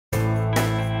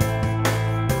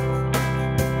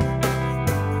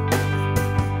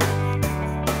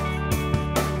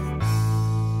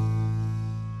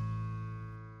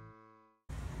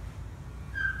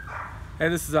Hey,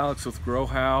 this is Alex with Grow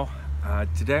How.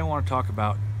 Today I want to talk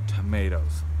about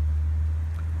tomatoes.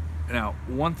 Now,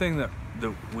 one thing that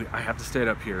I have to state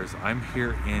up here is I'm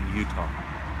here in Utah.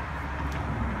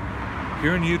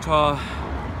 Here in Utah,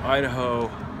 Idaho,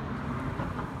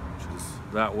 which is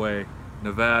that way,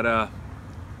 Nevada,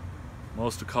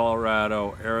 most of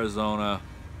Colorado, Arizona,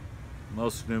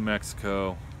 most of New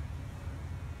Mexico,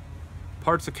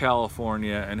 parts of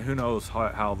California, and who knows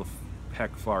how the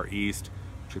heck far east,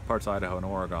 actually parts of Idaho and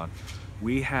Oregon.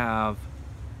 We have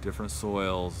different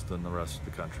soils than the rest of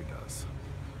the country does.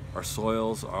 Our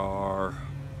soils are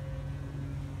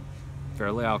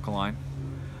fairly alkaline.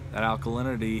 That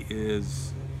alkalinity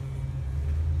is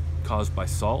caused by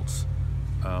salts,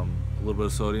 a little bit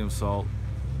of sodium salt,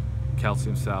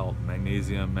 calcium salt,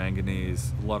 magnesium,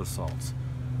 manganese, a lot of salts.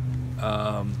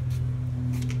 That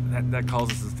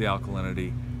causes the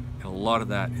alkalinity, and a lot of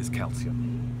that is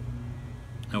calcium.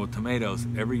 Now with tomatoes,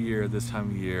 every year, this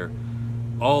time of year,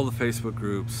 all the Facebook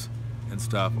groups and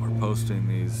stuff are posting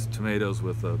these tomatoes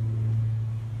with a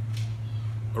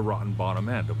rotten bottom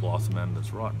end, a blossom end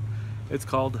that's rotten. It's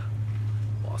called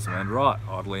blossom end rot,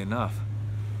 oddly enough.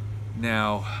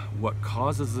 Now, what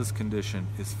causes this condition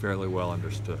is fairly well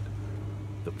understood.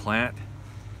 The plant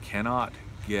cannot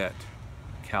get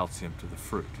calcium to the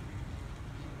fruit.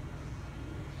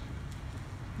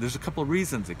 There's a couple of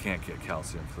reasons it can't get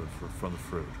calcium from the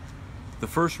fruit. The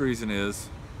first reason is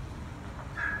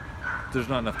there's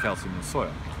not enough calcium in the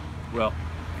soil. Well,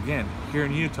 again, here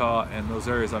in Utah and those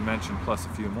areas I mentioned, plus a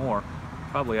few more,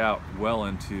 probably out well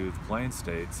into the plain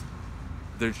states,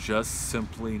 there's just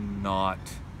simply not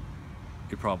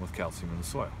a problem with calcium in the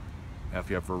soil. Now, if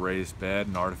you have a raised bed,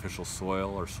 an artificial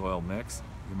soil or soil mix,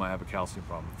 you might have a calcium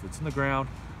problem. If it's in the ground,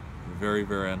 very,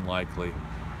 very unlikely.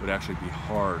 It would actually be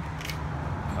hard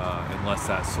unless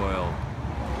that soil,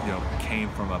 came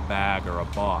from a bag or a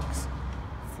box,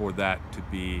 for that to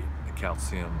be a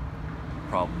calcium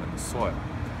problem in the soil.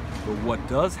 But what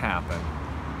does happen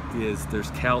is there's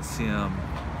calcium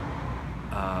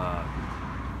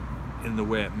in the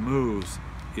way it moves.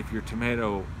 If your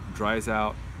tomato dries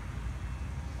out,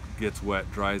 gets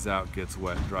wet, dries out, gets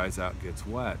wet, dries out, gets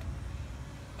wet,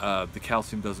 the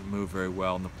calcium doesn't move very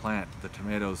well in the plant. The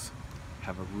tomatoes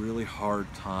have a really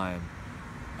hard time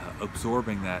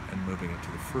absorbing that and moving it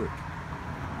to the fruit.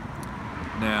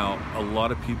 Now, a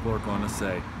lot of people are going to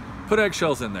say, put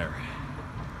eggshells in there.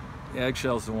 The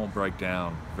eggshells won't break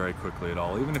down very quickly at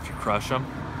all. Even if you crush them,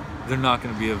 they're not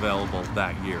going to be available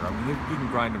that year. I mean, you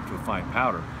can grind them to a fine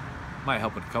powder. Might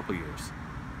help in a couple years.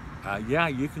 Yeah,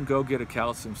 you can go get a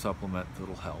calcium supplement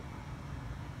that'll help.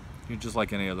 You're just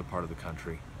like any other part of the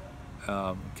country.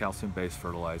 Calcium-based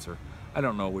fertilizer. I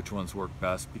don't know which ones work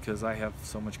best because I have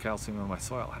so much calcium in my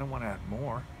soil. I don't want to add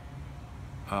more.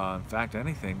 In fact,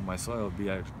 anything, my soil would be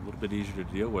a little bit easier to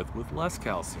deal with less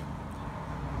calcium.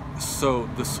 So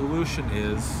the solution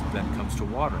then comes to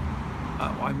watering.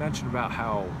 I mentioned about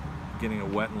how getting it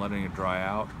wet and letting it dry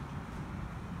out,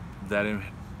 that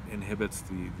inhibits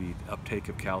the uptake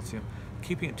of calcium.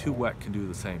 Keeping it too wet can do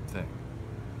the same thing.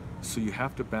 So you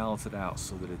have to balance it out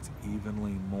so that it's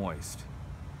evenly moist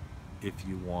if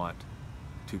you want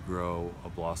to grow a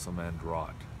blossom end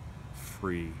rot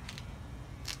free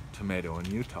tomato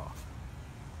in Utah.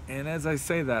 And as I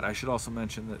say that, I should also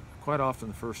mention that quite often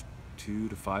the first 2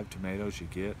 to 5 tomatoes you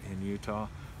get in Utah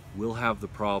will have the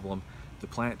problem. The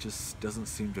plant just doesn't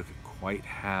seem to quite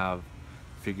have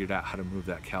figured out how to move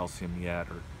that calcium yet,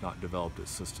 or not developed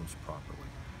its systems properly.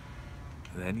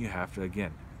 Then you have to,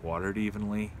 again, water it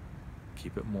evenly,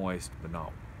 keep it moist but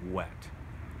not wet.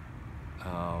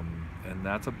 And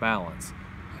that's a balance.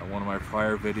 One of my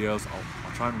prior videos,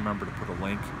 I'll try and remember to put a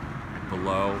link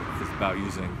below, is about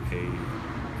using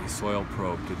a soil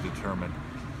probe to determine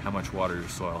how much water your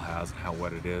soil has and how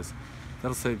wet it is.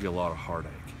 That'll save you a lot of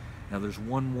heartache. Now there's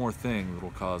one more thing that will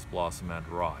cause blossom end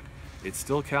rot. It's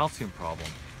still a calcium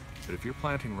problem, but if you're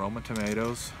planting Roma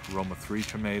tomatoes, Roma 3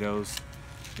 tomatoes,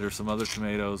 there's some other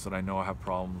tomatoes that I know I have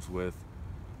problems with.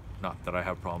 Not that I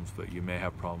have problems, but you may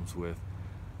have problems with.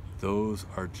 Those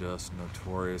are just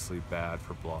notoriously bad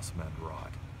for blossom end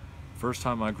rot. First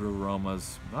time I grew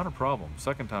Romas, not a problem.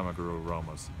 Second time I grew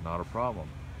Romas, not a problem.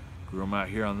 Grew them out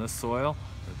here on this soil.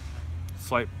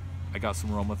 I got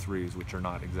some Roma 3s, which are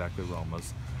not exactly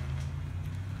Romas.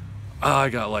 I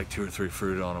got like 2 or 3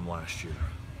 fruit on them last year.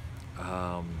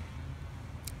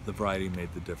 The variety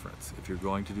made the difference. If you're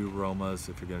going to do Romas,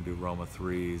 if you're going to do Roma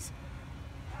 3s,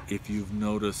 if you've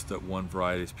noticed that one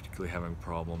variety is particularly having a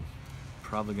problem,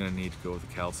 probably going to need to go with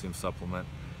a calcium supplement.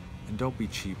 And don't be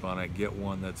cheap on it. Get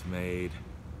one that's made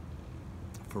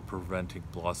for preventing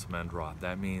blossom end rot.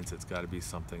 That means it's got to be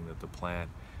something that the plant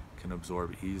can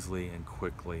absorb easily and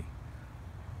quickly.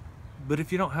 But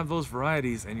if you don't have those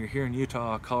varieties and you're here in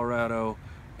Utah, Colorado,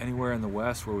 anywhere in the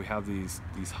West where we have these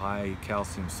high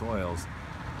calcium soils,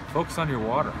 focus on your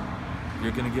water.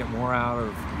 You're going to get more out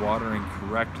of watering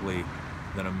correctly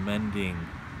than amending,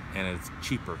 and it's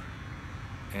cheaper.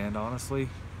 And honestly,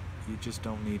 you just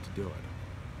don't need to do it.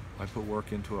 Why put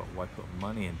work into it? Why put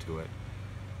money into it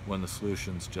when the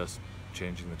solution's just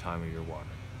changing the time of your water?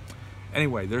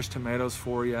 Anyway, there's tomatoes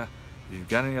for you. If you've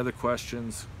got any other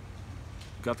questions,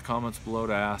 got the comments below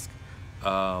to ask.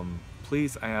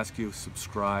 Please, I ask you,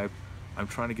 subscribe. I'm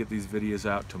trying to get these videos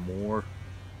out to more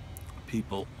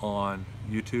people on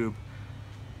YouTube,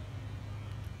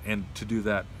 and to do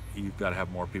that, you've got to have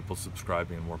more people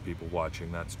subscribing and more people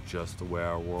watching. That's just the way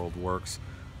our world works.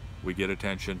 We get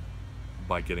attention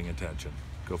by getting attention.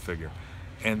 Go figure.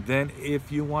 And then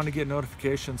if you want to get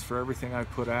notifications for everything I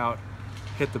put out,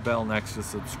 hit the bell next to the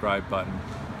subscribe button,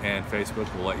 and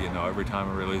Facebook will let you know every time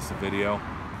I release a video.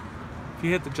 If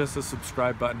you hit just the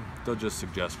subscribe button, they'll just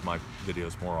suggest my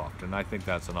videos more often. I think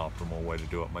that's an optimal way to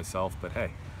do it myself, but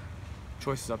hey,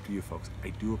 choice is up to you folks. I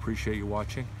do appreciate you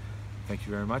watching. Thank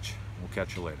you very much. We'll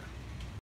catch you later.